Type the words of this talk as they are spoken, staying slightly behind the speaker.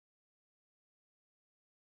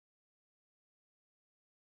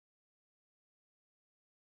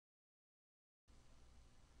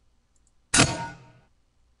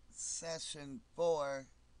Session 4,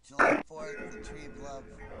 July 4th, the Tree of Love.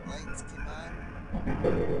 Lights came on.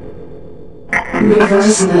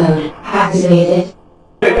 Reverse mode activated.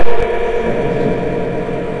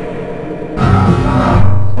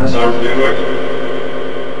 That's how we do it.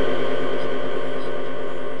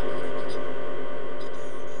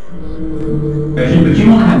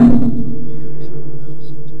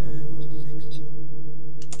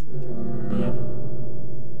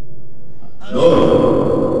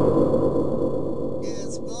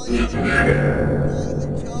 Is William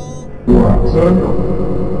and Joe? William,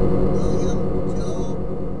 Joe,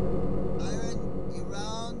 Byron, you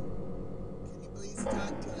around? Can you please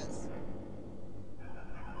talk to us?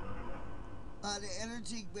 The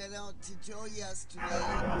energy went out to Joe yesterday.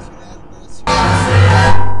 It's your anniversary.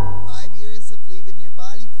 5 years of leaving your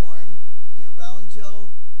body form. You around, Joe?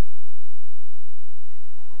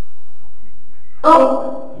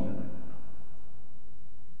 Oh.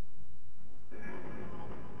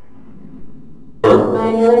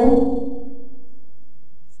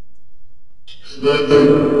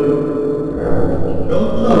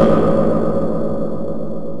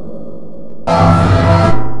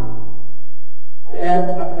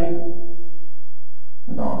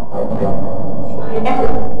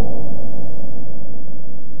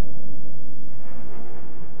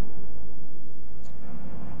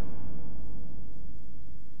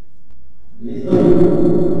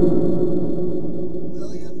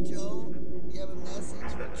 William, Joe, you have a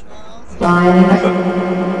message for Charles?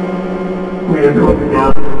 We're going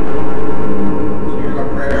now. Here's our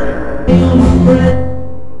prayer.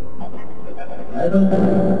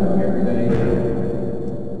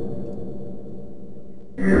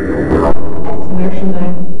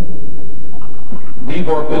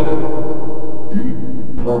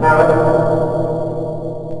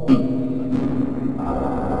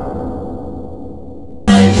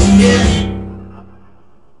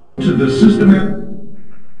 To the system.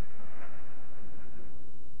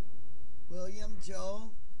 William,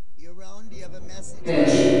 Joe, you around? Do you have a message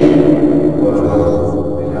for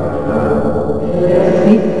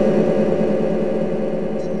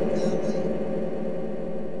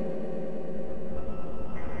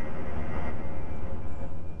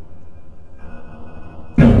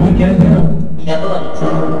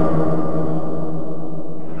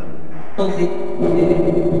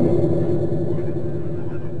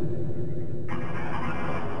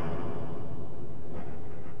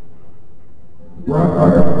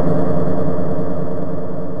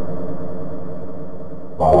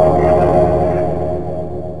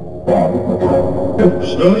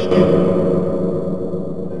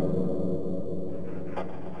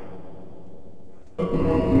And your family?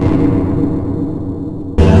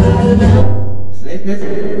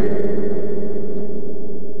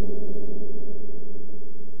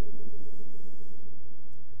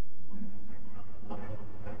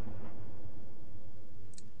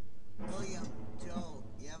 William, Joe,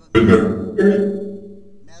 you have a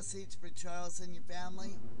message for Charles and your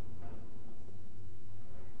family?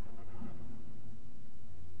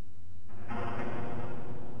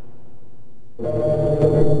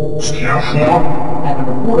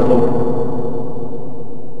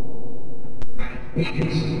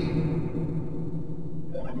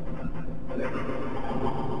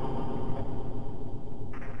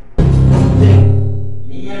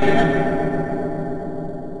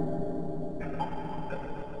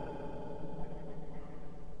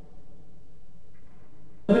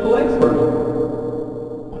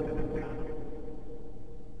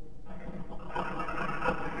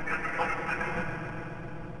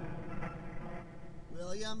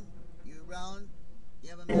 William, you around? You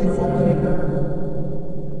have a message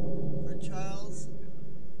for Charles?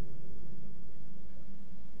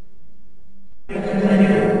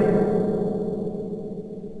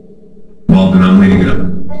 Well, then I'm leading it up.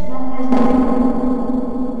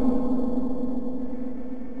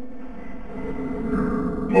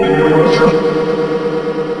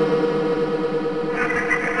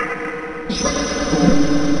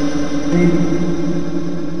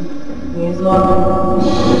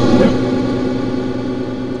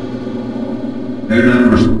 Their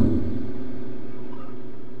numbers.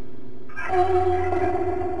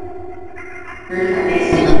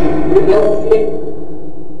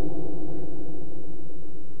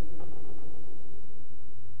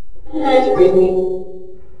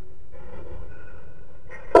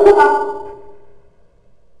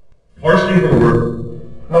 Varsity over.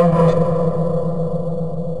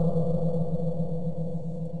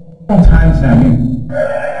 All times now.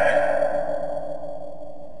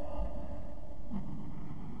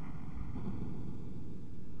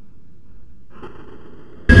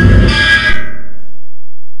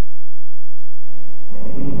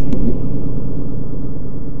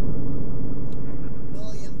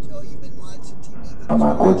 From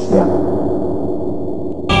commercial.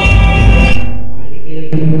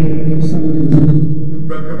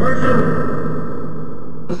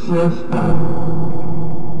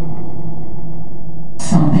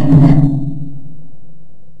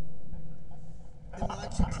 Been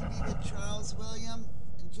watching TV with Charles, William,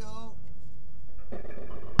 and Joe.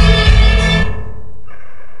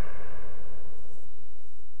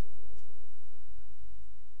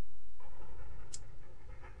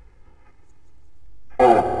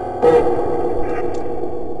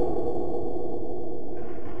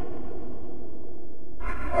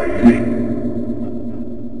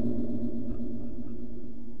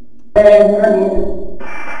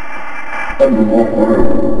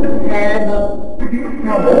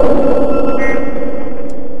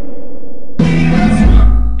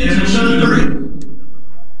 Is it 7:30?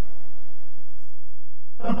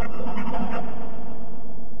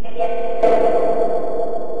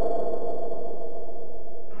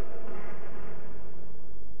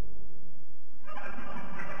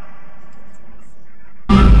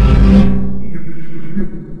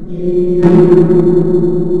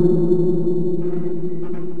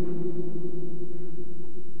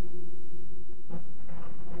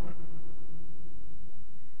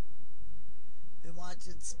 Been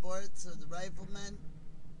watching sports or the Rifleman.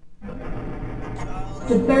 Charles.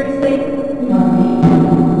 To Thursday.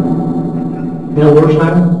 Bill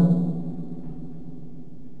Wersheimer?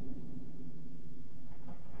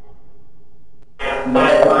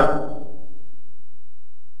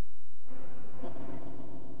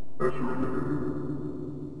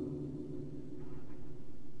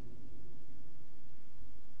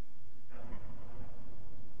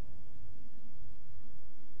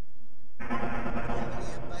 Have any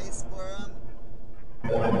advice for him?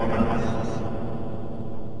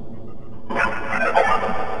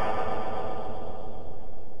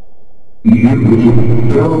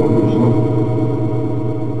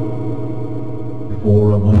 Family? For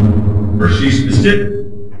a moment. Or she's specific.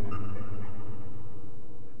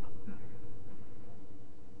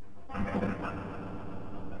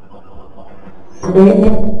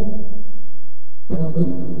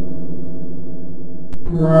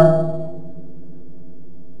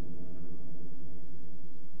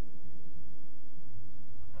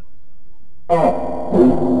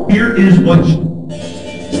 Here is what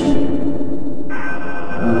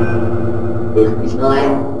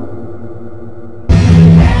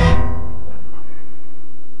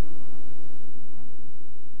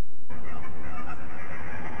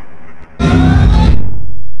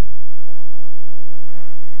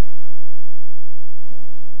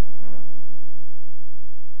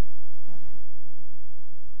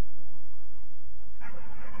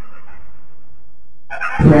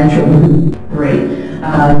Great.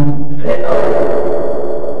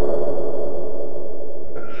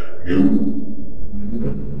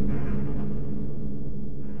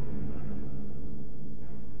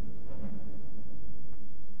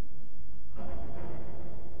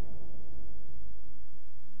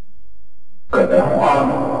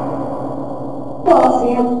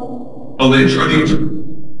 Oh, they charge you.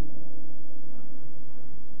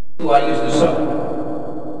 Do I use the sub?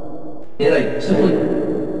 Did I simply?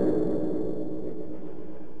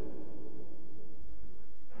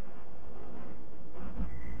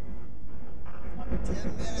 .10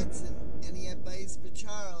 minutes and any advice for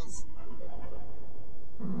Charles?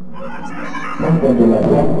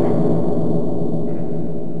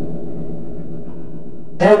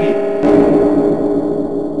 Heavy.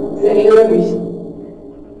 Any deliveries?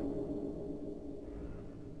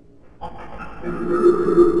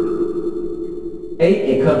 Hey,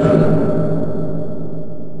 it comes from the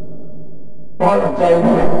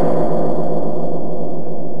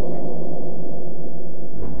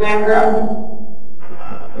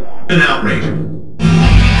An outrage.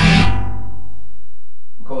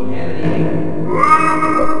 code Hannity.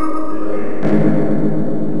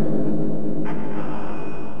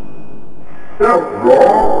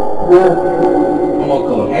 Promo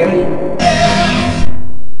code Hannity.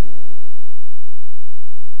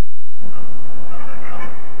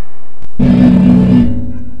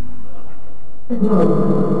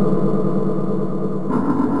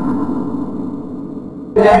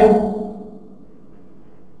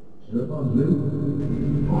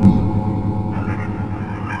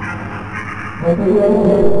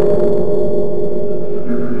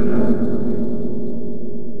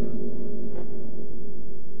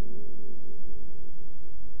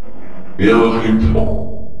 Bill Hinton.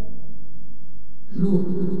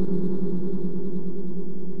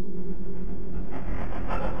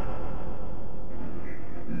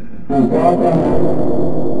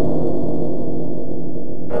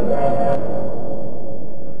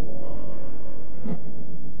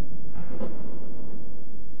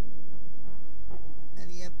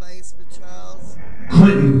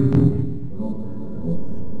 Clinton.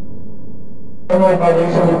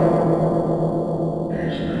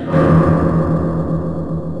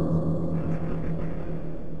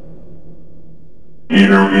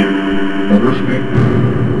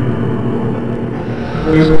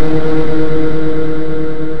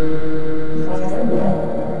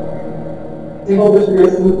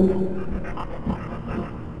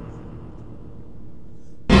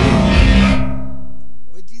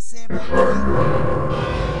 What'd you say about Clinton?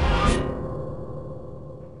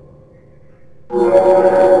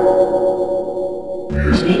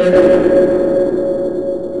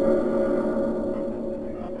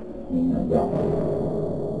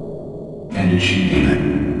 And achieving it.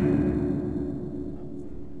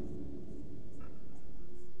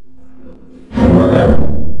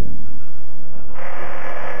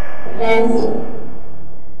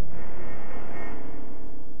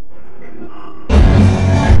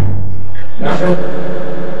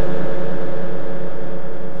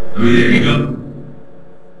 There you go.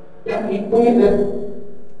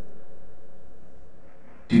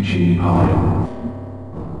 Teaching power.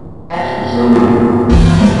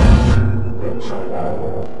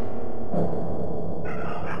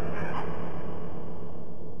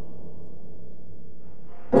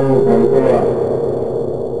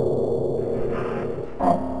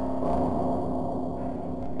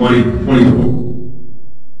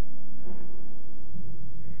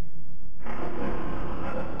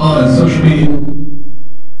 Social media.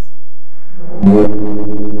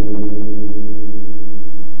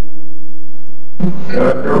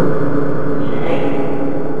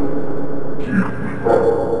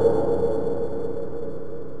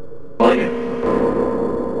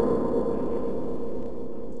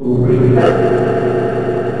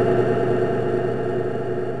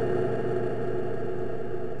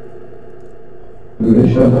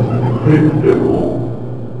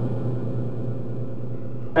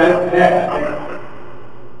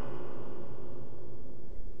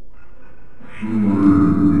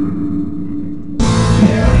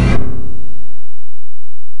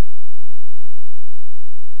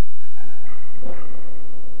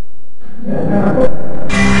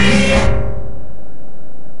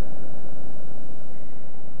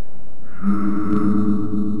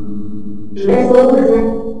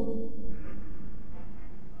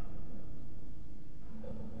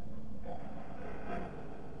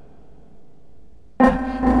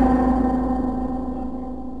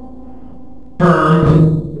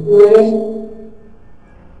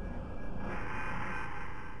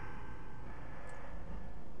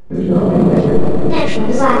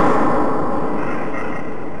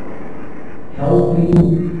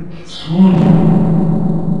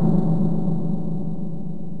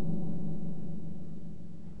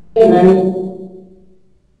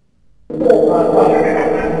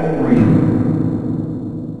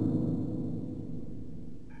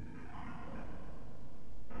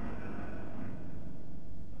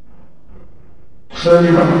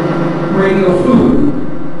 Radio food.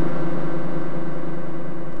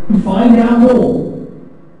 Find out more.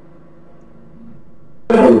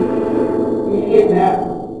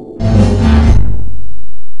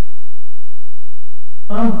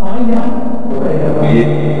 Find out.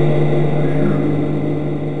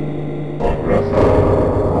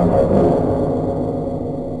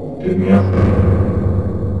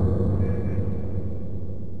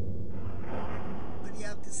 What do you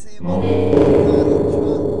have to say about Donald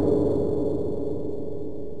Trump?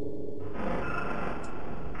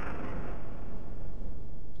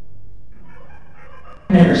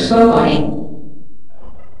 There's somebody.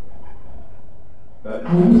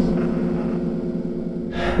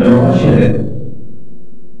 They're watching it.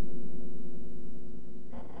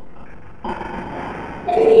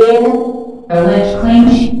 Alleged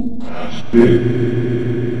claims.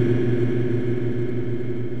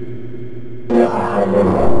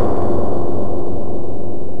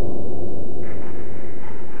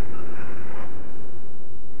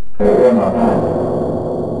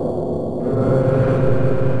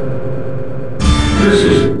 This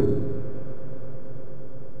is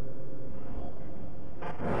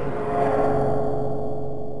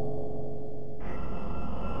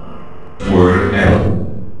word out.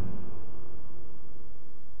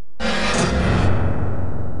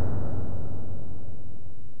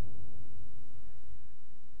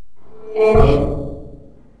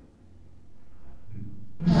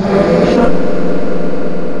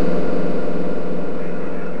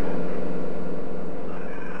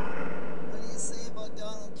 What do you say about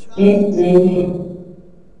Donald Trump?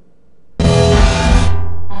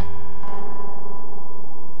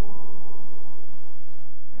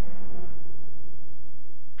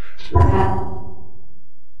 Surrounding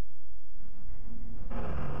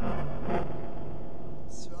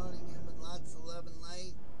him with lots of love and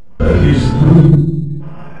light. He's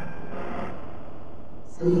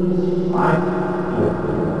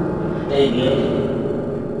Maybe.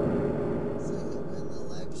 So he win the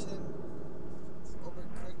election over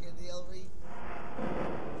Crooked Hillary.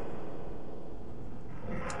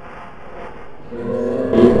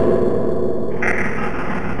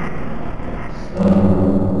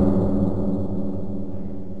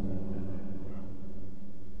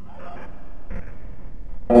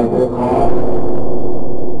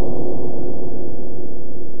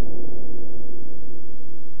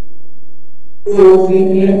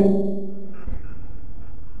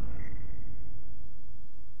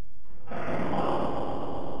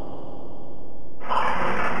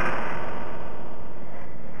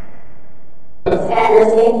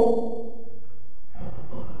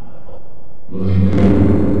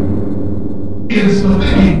 is the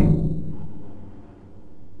thing.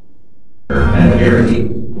 And guarantee.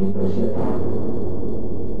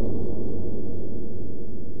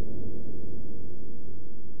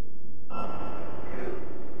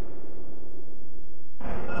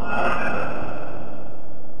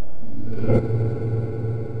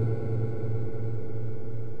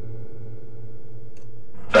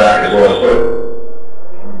 Back is well put.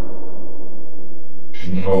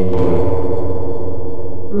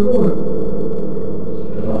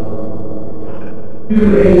 The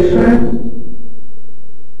good will prevail.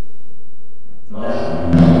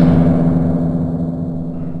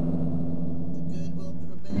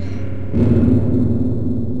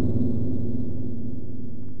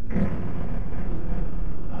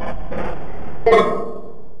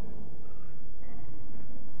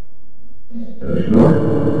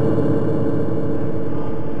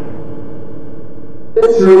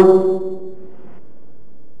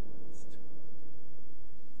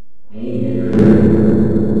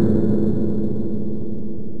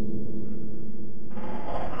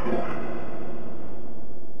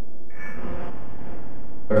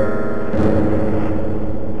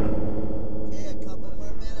 Okay, a couple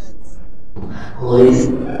more minutes. Please.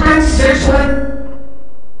 I'm seriously.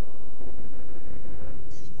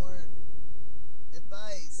 Any more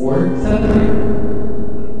advice?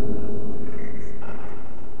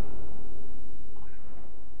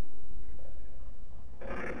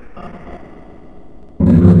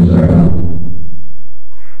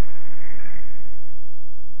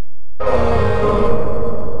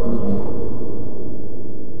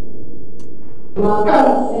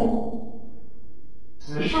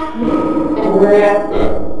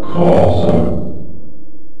 Call some.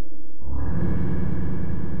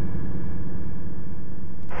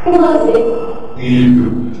 You.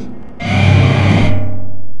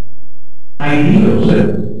 I heals it.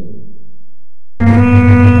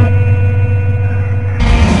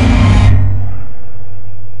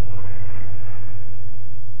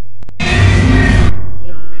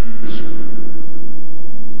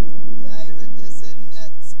 Yeah, I heard this internet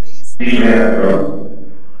and space. Yeah. You'll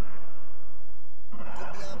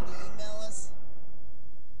be able to email us.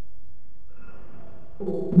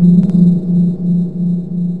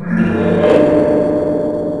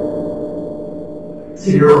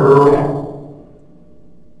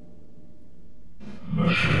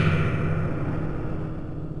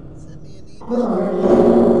 Send me an email.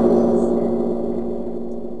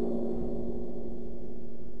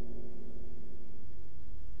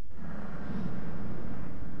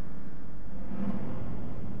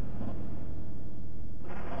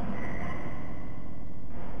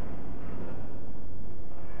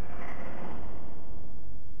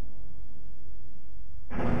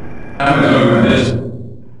 I'm over this.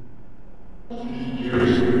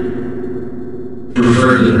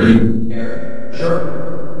 Prefer the ring. Sure.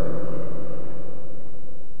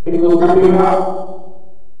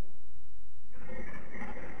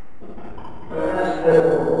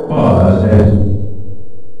 Pause as.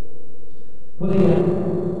 Putting it.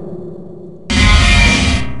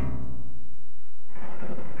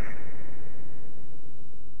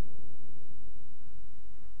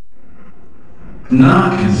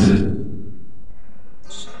 Not consistent.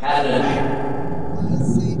 Had it. Want to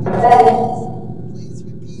say details? Please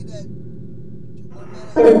repeat it.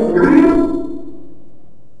 2 more minutes.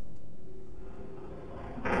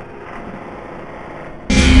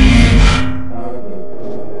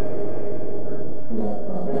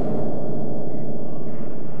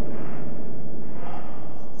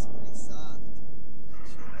 That was pretty soft. Not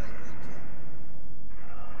sure if I heard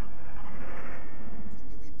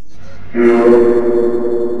you. Can you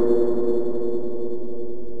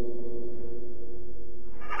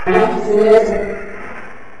repeat it? What's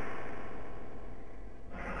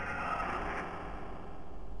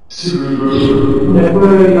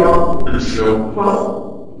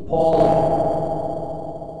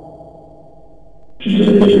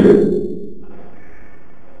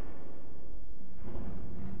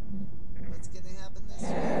gonna happen this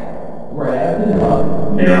year? Right after the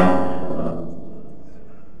talk. Yeah.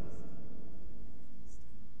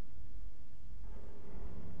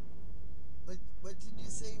 What did you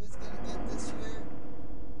say he was gonna get this year?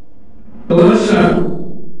 So let's go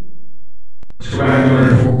back to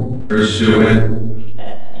pursue it.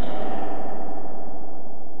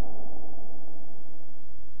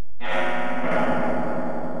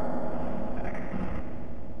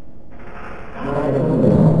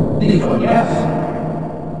 Yes. Please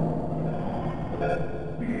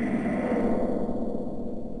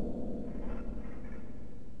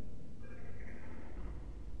repeat.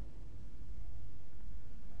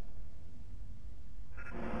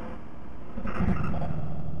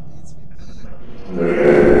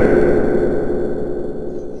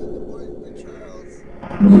 Anything important for Charles?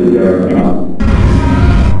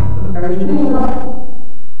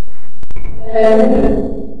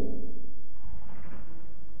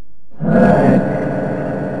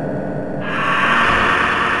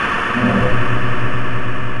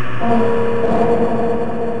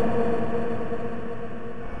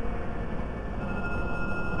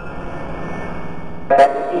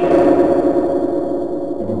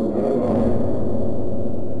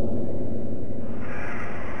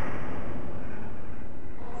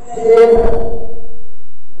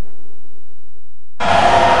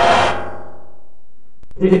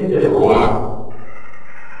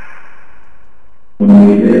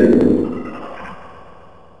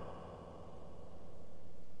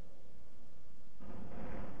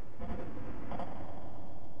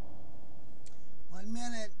 One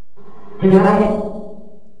minute.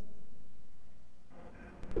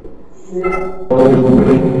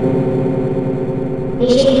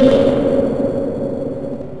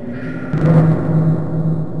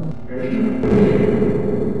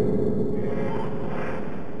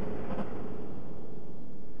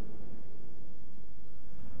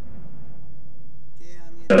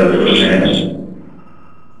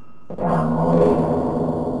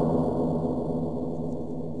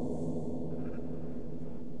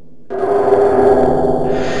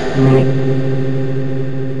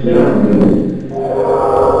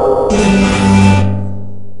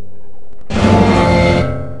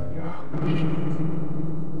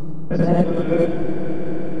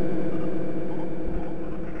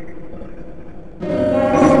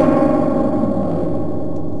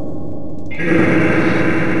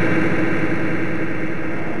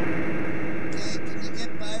 Okay, can you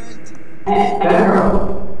get Byron to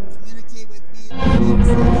communicate with me in the next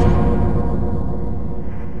session?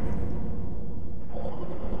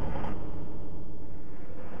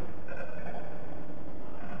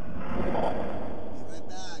 Be right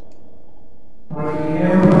back.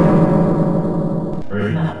 Yeah,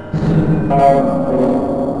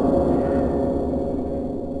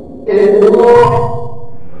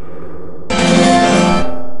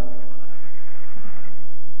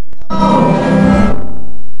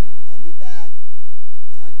 I'll be back.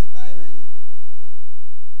 Talk to Byron.